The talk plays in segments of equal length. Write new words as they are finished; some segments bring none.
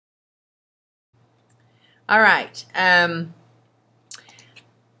All right. I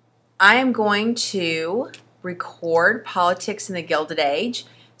am going to record Politics in the Gilded Age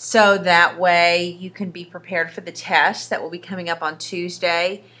so that way you can be prepared for the test that will be coming up on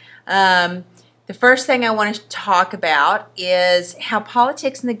Tuesday. The first thing I want to talk about is how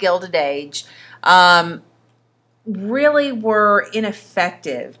politics in the Gilded Age really were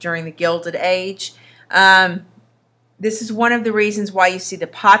ineffective during the Gilded Age. This is one of the reasons why you see the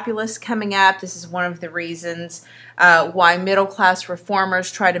populists coming up. This is one of the reasons why middle-class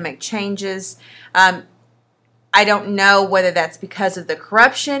reformers try to make changes. I don't know whether that's because of the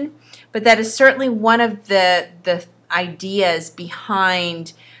corruption, but that is certainly one of the ideas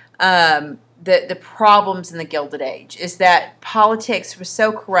behind the problems in the Gilded Age, is that politics was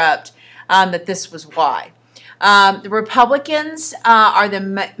so corrupt that this was why. The Republicans are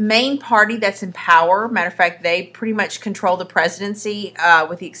the main party that's in power. Matter of fact, they pretty much control the presidency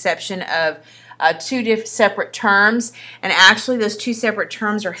with the exception of two separate terms. And actually, those two separate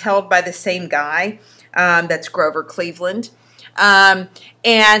terms are held by the same guy. That's Grover Cleveland. And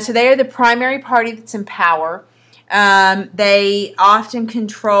so they are the primary party that's in power. They often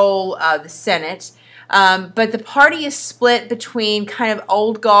control the Senate. But the party is split between kind of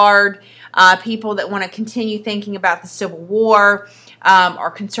old guard people that want to continue thinking about the Civil War,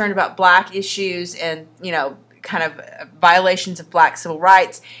 are concerned about black issues and, kind of violations of black civil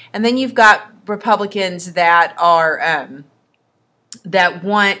rights. And then you've got Republicans that are that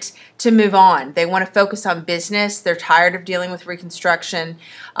want to move on. They want to focus on business. They're tired of dealing with Reconstruction.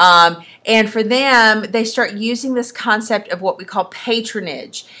 And for them, they start using this concept of what we call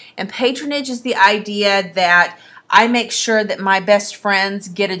patronage. And patronage is the idea that I make sure that my best friends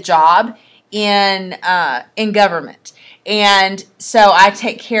get a job in government. And so I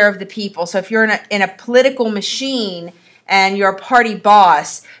take care of the people. So if you're in a political machine and you're a party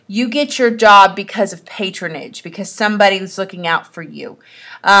boss, you get your job because of patronage, because somebody's looking out for you.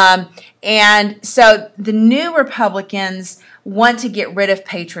 And so the new Republicans want to get rid of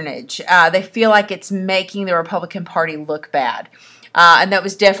patronage. They feel like it's making the Republican Party look bad. And that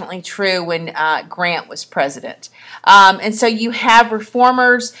was definitely true when Grant was president. And so you have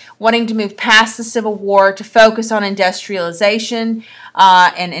reformers wanting to move past the Civil War to focus on industrialization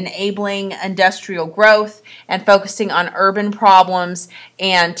and enabling industrial growth and focusing on urban problems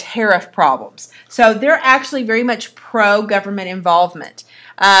and tariff problems. So they're actually very much pro-government involvement.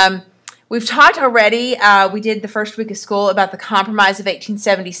 We've talked already, we did the first week of school about the Compromise of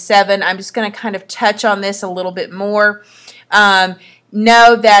 1877. I'm just going to kind of touch on this a little bit more.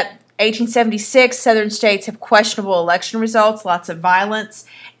 Know that 1876, Southern states have questionable election results, lots of violence,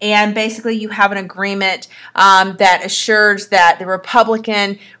 and basically you have an agreement that assures that the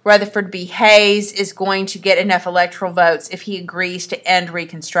Republican Rutherford B. Hayes is going to get enough electoral votes if he agrees to end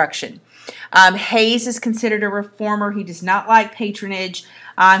Reconstruction. Hayes is considered a reformer. He does not like patronage.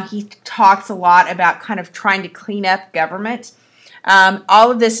 He talks a lot about kind of trying to clean up government.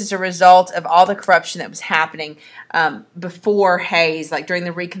 All of this is a result of all the corruption that was happening before Hayes, like during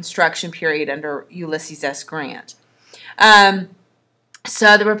the Reconstruction period under Ulysses S. Grant.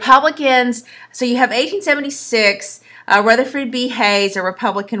 So the Republicans, so you have 1876, Rutherford B. Hayes, a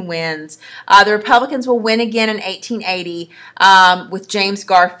Republican, wins. The Republicans will win again in 1880 with James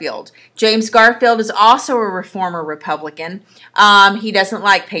Garfield. James Garfield is also a reformer Republican. He doesn't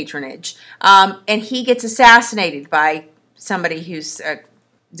like patronage. And he gets assassinated by somebody who's a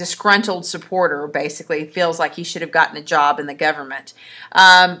disgruntled supporter, basically feels like he should have gotten a job in the government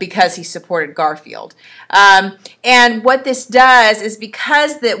because he supported Garfield. And what this does is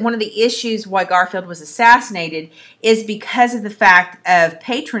because one of the issues why Garfield was assassinated is because of the fact of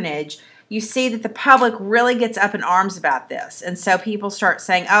patronage. You see that the public really gets up in arms about this. And so people start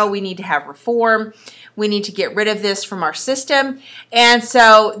saying, oh, we need to have reform. We need to get rid of this from our system. And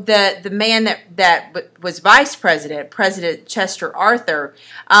so the man that was vice president, President Chester Arthur,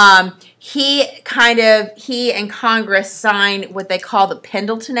 he and Congress signed what they call the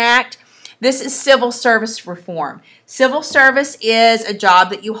Pendleton Act. This is civil service reform. Civil service is a job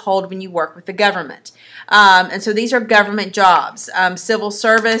that you hold when you work with the government. And so these are government jobs. Civil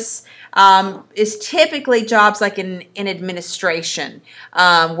service is typically jobs like in administration,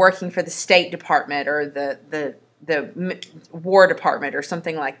 working for the State Department or the War Department or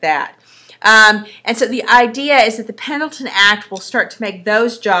something like that. And so the idea is that the Pendleton Act will start to make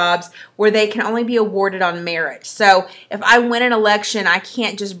those jobs where they can only be awarded on merit. So if I win an election, I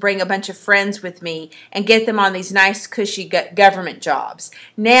can't just bring a bunch of friends with me and get them on these nice, cushy government jobs.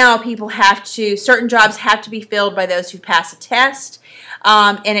 Now people have to, certain jobs have to be filled by those who pass a test.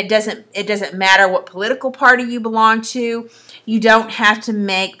 And it doesn't matter what political party you belong to. You don't have to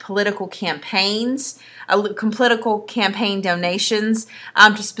make political campaigns, political campaign donations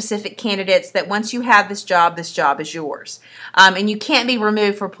to specific candidates. That once you have this job is yours. And you can't be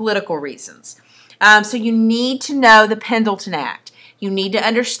removed for political reasons. So you need to know the Pendleton Act. You need to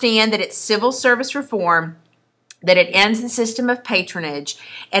understand that it's civil service reform, that it ends the system of patronage,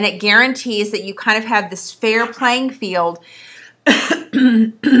 and it guarantees that you kind of have this fair playing field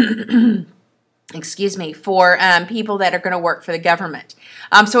excuse me, for people that are going to work for the government.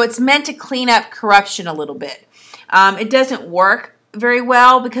 So it's meant to clean up corruption a little bit. It doesn't work very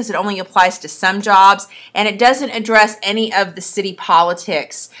well because it only applies to some jobs, and it doesn't address any of the city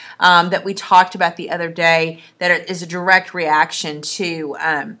politics that we talked about the other day that is a direct reaction to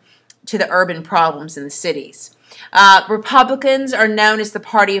the urban problems in the cities. Republicans are known as the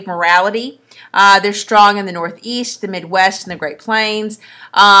party of morality. They're strong in the Northeast, the Midwest, and the Great Plains.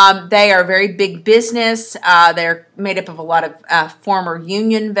 They are very big business. They're made up of a lot of former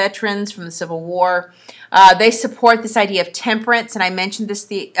Union veterans from the Civil War. They support this idea of temperance, and I mentioned this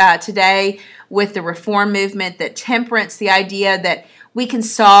today with the reform movement, that temperance, the idea that we can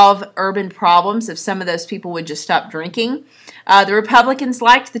solve urban problems if some of those people would just stop drinking. The Republicans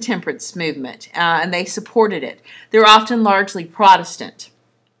liked the temperance movement, and they supported it. They're often largely Protestant.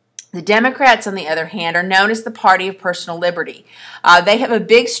 The Democrats, on the other hand, are known as the party of personal liberty. They have a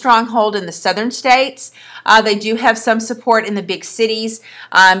big stronghold in the southern states. They do have some support in the big cities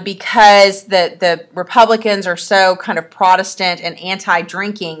because the Republicans are so kind of Protestant and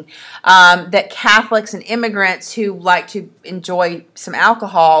anti-drinking that Catholics and immigrants who like to enjoy some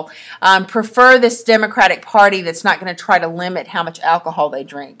alcohol prefer this Democratic Party that's not going to try to limit how much alcohol they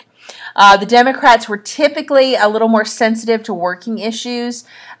drink. The Democrats were typically a little more sensitive to working issues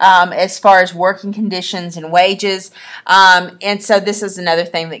as far as working conditions and wages, and so this is another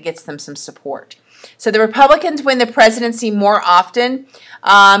thing that gets them some support. So the Republicans win the presidency more often,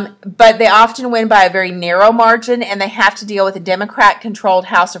 but they often win by a very narrow margin, and they have to deal with a Democrat-controlled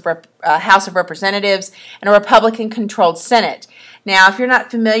House of Representatives and a Republican-controlled Senate. Now, if you're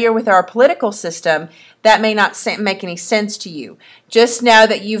not familiar with our political system, that may not make any sense to you. Just know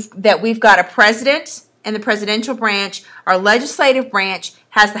that we've got a president and the presidential branch. Our legislative branch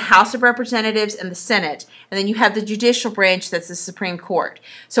has the House of Representatives and the Senate, and then you have the judicial branch, that's the Supreme Court.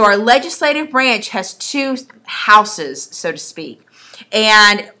 So our legislative branch has two houses, so to speak.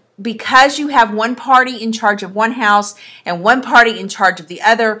 And because you have one party in charge of one house and one party in charge of the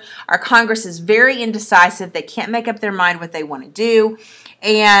other, our Congress is very indecisive. They can't make up their mind what they want to do.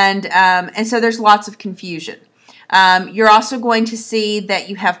 And so there's lots of confusion. You're also going to see that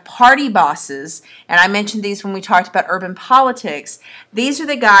you have party bosses, and I mentioned these when we talked about urban politics. These are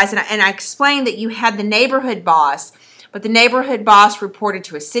the guys, and I explained that you had the neighborhood boss, but the neighborhood boss reported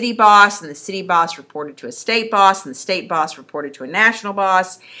to a city boss, and the city boss reported to a state boss, and the state boss reported to a national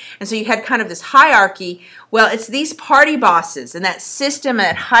boss. And so you had kind of this hierarchy. Well, it's these party bosses and that system,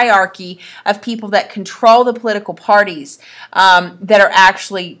 that hierarchy of people that control the political parties that are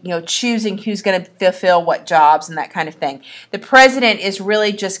actually, choosing who's going to fulfill what jobs and that kind of thing. The president is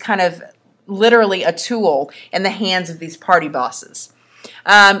really just kind of literally a tool in the hands of these party bosses.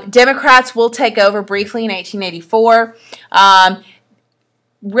 Democrats will take over briefly in 1884.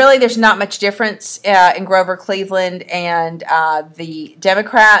 Really, there's not much difference in Grover Cleveland and the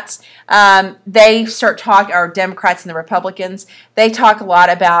Democrats. They start talking, or Democrats and the Republicans, they talk a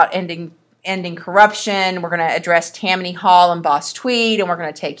lot about ending corruption. We're going to address Tammany Hall and Boss Tweed, and we're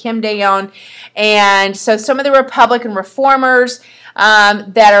going to take him down. And so some of the Republican reformers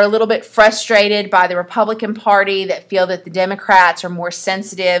that are a little bit frustrated by the Republican Party, that feel that the Democrats are more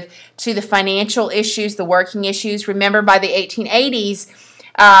sensitive to the financial issues, the working issues. Remember, by the 1880s,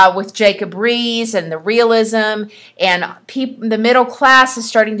 with Jacob Riis and the realism, and the middle class is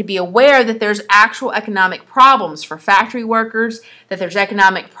starting to be aware that there's actual economic problems for factory workers, that there's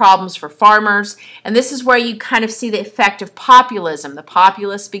economic problems for farmers, and this is where you kind of see the effect of populism. The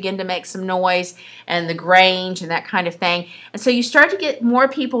populists begin to make some noise, and the Grange and that kind of thing, and so you start to get more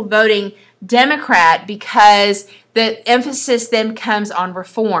people voting Democrat because the emphasis then comes on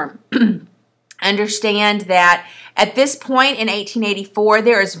reform. Understand that at this point in 1884,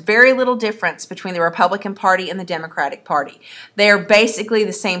 there is very little difference between the Republican Party and the Democratic Party. They are basically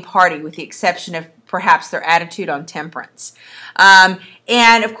the same party, with the exception of perhaps their attitude on temperance.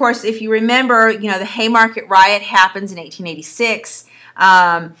 And of course, if you remember, the Haymarket Riot happens in 1886.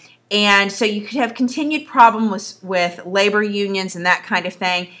 And so you could have continued problems with labor unions and that kind of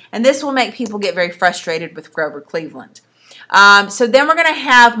thing. And this will make people get very frustrated with Grover Cleveland. So then we're going to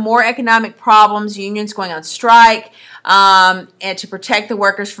have more economic problems, unions going on strike. and to protect the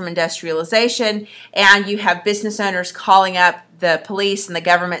workers from industrialization. And you have business owners calling up the police and the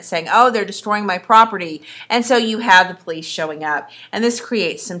government saying, oh, they're destroying my property. And so you have the police showing up. And this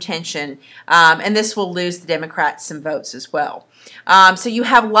creates some tension. And this will lose the Democrats some votes as well. So you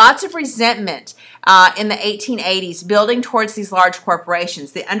have lots of resentment in the 1880s building towards these large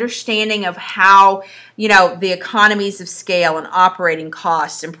corporations, the understanding of how, the economies of scale and operating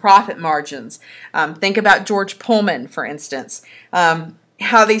costs and profit margins. Think about George Pullman, for instance.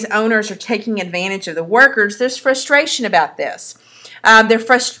 How these owners are taking advantage of the workers. There's frustration about this. They're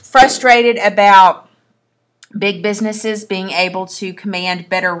frustrated about big businesses being able to command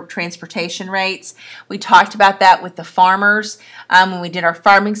better transportation rates. We talked about that with the farmers when we did our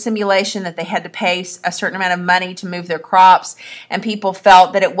farming simulation, that they had to pay a certain amount of money to move their crops, and people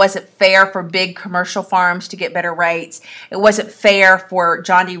felt that it wasn't fair for big commercial farms to get better rates. It wasn't fair for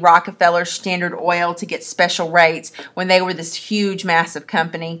John D. Rockefeller's Standard Oil to get special rates when they were this huge, massive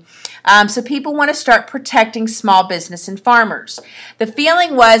company. So people want to start protecting small business and farmers. The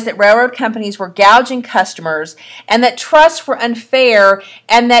feeling was that railroad companies were gouging customers, and that trusts were unfair,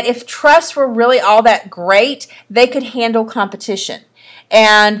 and that if trusts were really all that great, they could handle competition.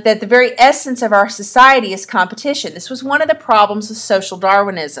 And that the very essence of our society is competition. This was one of the problems with social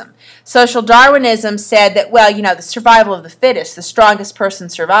Darwinism. Social Darwinism said that, well, the survival of the fittest, the strongest person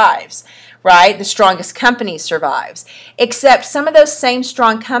survives, right? The strongest company survives. Except some of those same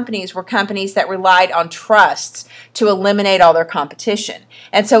strong companies were companies that relied on trusts to eliminate all their competition.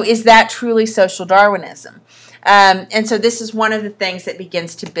 And so is that truly social Darwinism? And so this is one of the things that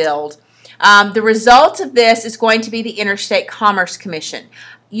begins to build. The result of this is going to be the Interstate Commerce Commission.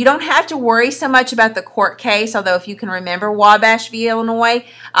 You don't have to worry so much about the court case, although if you can remember Wabash v. Illinois,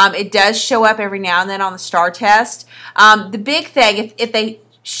 it does show up every now and then on the STAR test. The big thing, if they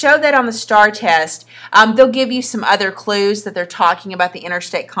show that on the STAR test, they'll give you some other clues that they're talking about the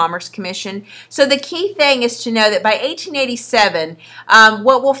Interstate Commerce Commission. So the key thing is to know that by 1887,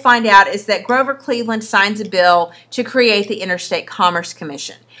 what we'll find out is that Grover Cleveland signs a bill to create the Interstate Commerce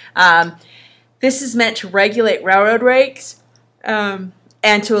Commission. This is meant to regulate railroad rates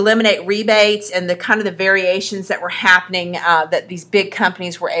and to eliminate rebates and the kind of the variations that were happening that these big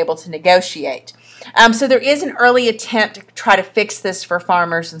companies were able to negotiate. So there is an early attempt to try to fix this for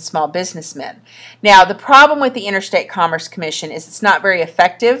farmers and small businessmen. Now, the problem with the Interstate Commerce Commission is it's not very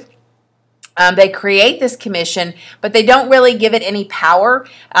effective. They create this commission, but they don't really give it any power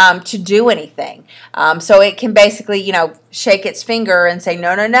to do anything. So it can basically, shake its finger and say,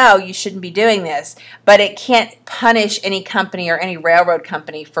 no, no, no, you shouldn't be doing this. But it can't punish any company or any railroad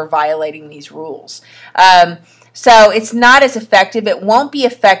company for violating these rules. So it's not as effective. It won't be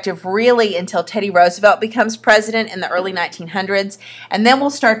effective really until Teddy Roosevelt becomes president in the early 1900s. And then we'll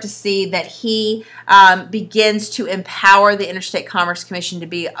start to see that he begins to empower the Interstate Commerce Commission to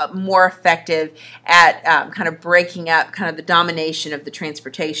be more effective at kind of breaking up kind of the domination of the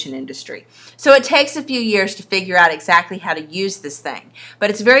transportation industry. So it takes a few years to figure out exactly how to use this thing. But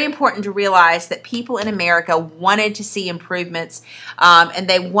it's very important to realize that people in America wanted to see improvements and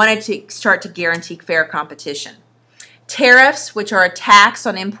they wanted to start to guarantee fair competition. Tariffs, which are a tax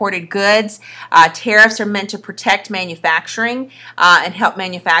on imported goods. Tariffs are meant to protect manufacturing and help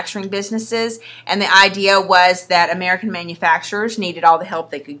manufacturing businesses. And the idea was that American manufacturers needed all the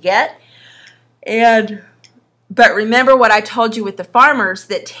help they could get. But remember what I told you with the farmers,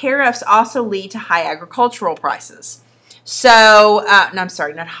 that tariffs also lead to high agricultural prices. So, no, I'm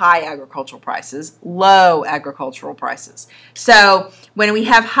sorry, not high agricultural prices, low agricultural prices. So, when we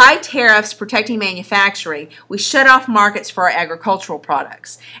have high tariffs protecting manufacturing, we shut off markets for our agricultural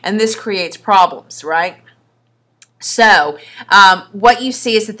products. And this creates problems, right? So, what you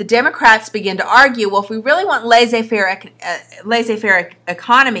see is that the Democrats begin to argue, well, if we really want laissez-faire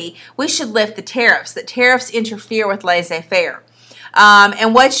economy, we should lift the tariffs. That tariffs interfere with laissez-faire.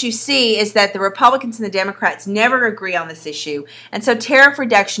 And what you see is that the Republicans and the Democrats never agree on this issue, and so tariff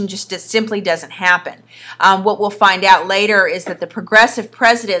reduction just simply doesn't happen. What we'll find out later is that the progressive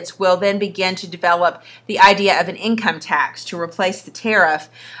presidents will then begin to develop the idea of an income tax to replace the tariff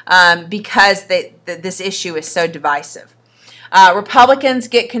because this issue is so divisive. Republicans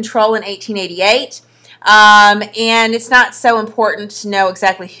get control in 1888. And it's not so important to know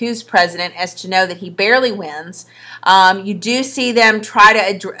exactly who's president as to know that he barely wins. You do see them try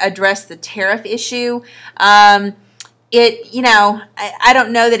to address the tariff issue, it, you know, I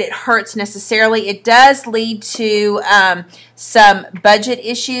don't know that it hurts necessarily. It does lead to some budget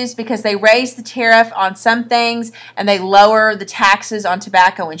issues because they raise the tariff on some things and they lower the taxes on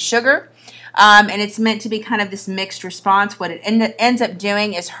tobacco and sugar. And it's meant to be kind of this mixed response. What it ends up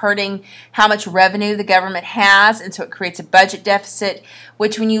doing is hurting how much revenue the government has, and so it creates a budget deficit,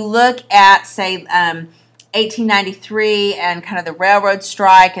 which when you look at, say, 1893 and kind of the railroad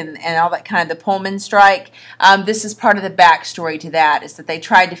strike and all that kind of the Pullman strike, this is part of the backstory to that, is that they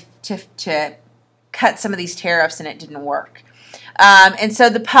tried to cut some of these tariffs and it didn't work. And so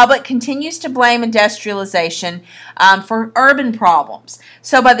the public continues to blame industrialization for urban problems.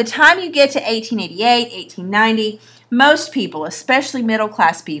 So by the time you get to 1888, 1890, most people, especially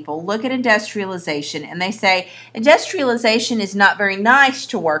middle-class people, look at industrialization and they say, industrialization is not very nice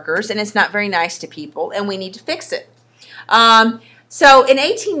to workers and it's not very nice to people and we need to fix it. So in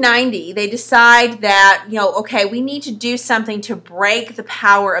 1890, they decide that, okay, we need to do something to break the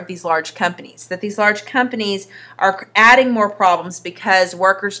power of these large companies, that these large companies are adding more problems because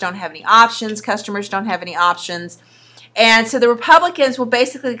workers don't have any options, customers don't have any options. And so the Republicans will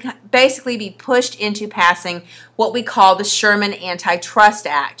basically be pushed into passing what we call the Sherman Antitrust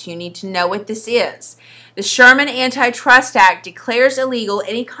Act. You need to know what this is. The Sherman Antitrust Act declares illegal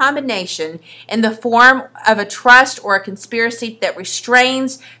any combination in the form of a trust or a conspiracy that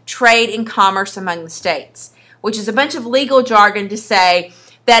restrains trade and commerce among the states, which is a bunch of legal jargon to say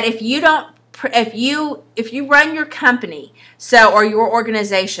that if you run your company or your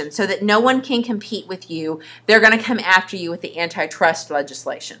organization so that no one can compete with you, they're going to come after you with the antitrust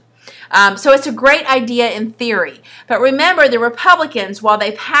legislation. So it's a great idea in theory. But remember, the Republicans, while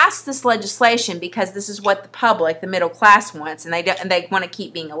they pass this legislation because this is what the public, the middle class wants, and they want to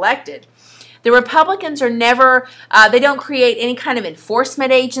keep being elected, the Republicans are never, they don't create any kind of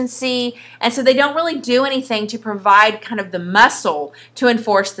enforcement agency, and so they don't really do anything to provide kind of the muscle to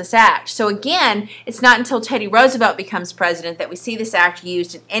enforce this act. So again, it's not until Teddy Roosevelt becomes president that we see this act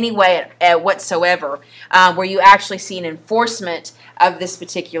used in any way whatsoever, where you actually see an enforcement of this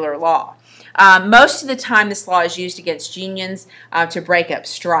particular law. Most of the time, this law is used against unions to break up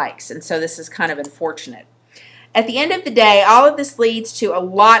strikes, and so this is kind of unfortunate. At the end of the day, all of this leads to a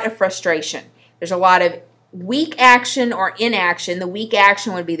lot of frustration. There's a lot of weak action or inaction. The weak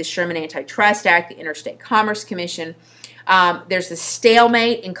action would be the Sherman Antitrust Act, the Interstate Commerce Commission. There's the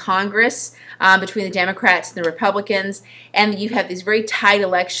stalemate in Congress between the Democrats and the Republicans, and you have these very tight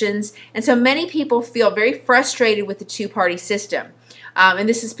elections. And so many people feel very frustrated with the two-party system. And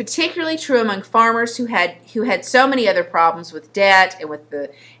this is particularly true among farmers who had so many other problems with debt and with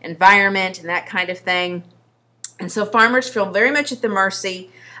the environment and that kind of thing. And so farmers feel very much at the mercy.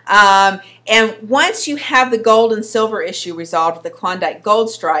 And once you have the gold and silver issue resolved with the Klondike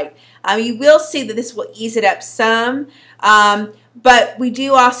gold strike, you will see that this will ease it up some. But we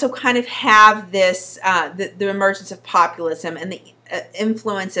do also kind of have this, the emergence of populism and the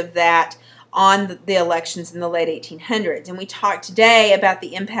influence of that on the elections in the late 1800s. And we talked today about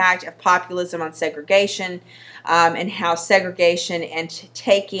the impact of populism on segregation and how segregation and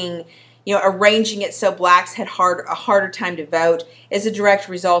taking, arranging it so blacks had a harder time to vote is a direct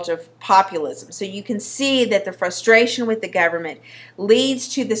result of populism. So you can see that the frustration with the government leads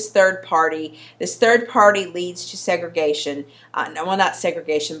to this third party. This third party leads to segregation. Well, not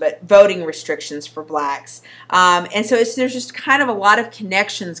segregation, but voting restrictions for blacks. And so there's just kind of a lot of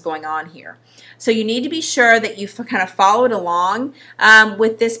connections going on here. So you need to be sure that you've kind of followed along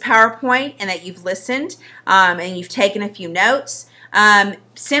with this PowerPoint and that you've listened and you've taken a few notes.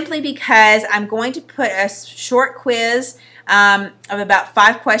 Simply because I'm going to put a short quiz of about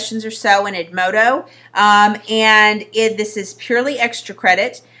 5 questions or so in Edmodo, and this is purely extra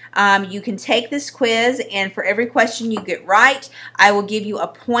credit. You can take this quiz, and for every question you get right, I will give you a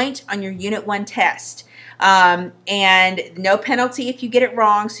point on your Unit 1 test. And no penalty if you get it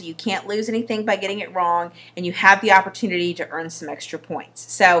wrong, so you can't lose anything by getting it wrong, and you have the opportunity to earn some extra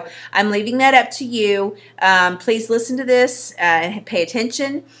points. So I'm leaving that up to you. Please listen to this and pay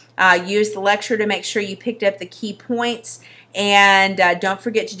attention. Use the lecture to make sure you picked up the key points, and don't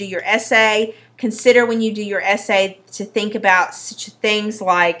forget to do your essay. Consider when you do your essay to think about such things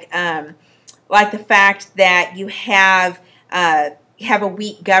like the fact that you have a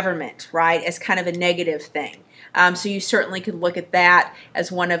weak government, right, as kind of a negative thing. So you certainly could look at that as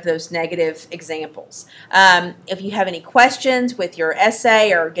one of those negative examples. If you have any questions with your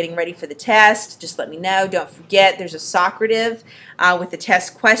essay or getting ready for the test, just let me know. Don't forget there's a Socrative with the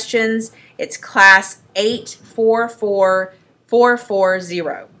test questions. It's class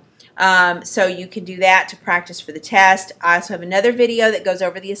 844440. So you can do that to practice for the test. I also have another video that goes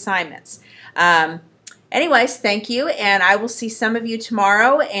over the assignments. Anyways, thank you, and I will see some of you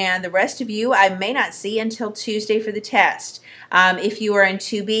tomorrow, and the rest of you I may not see until Tuesday for the test. If you are in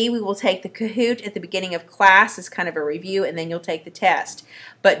 2B, we will take the Kahoot at the beginning of class as kind of a review, and then you'll take the test.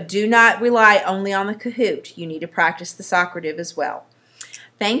 But do not rely only on the Kahoot. You need to practice the Socrative as well.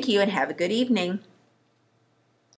 Thank you, and have a good evening.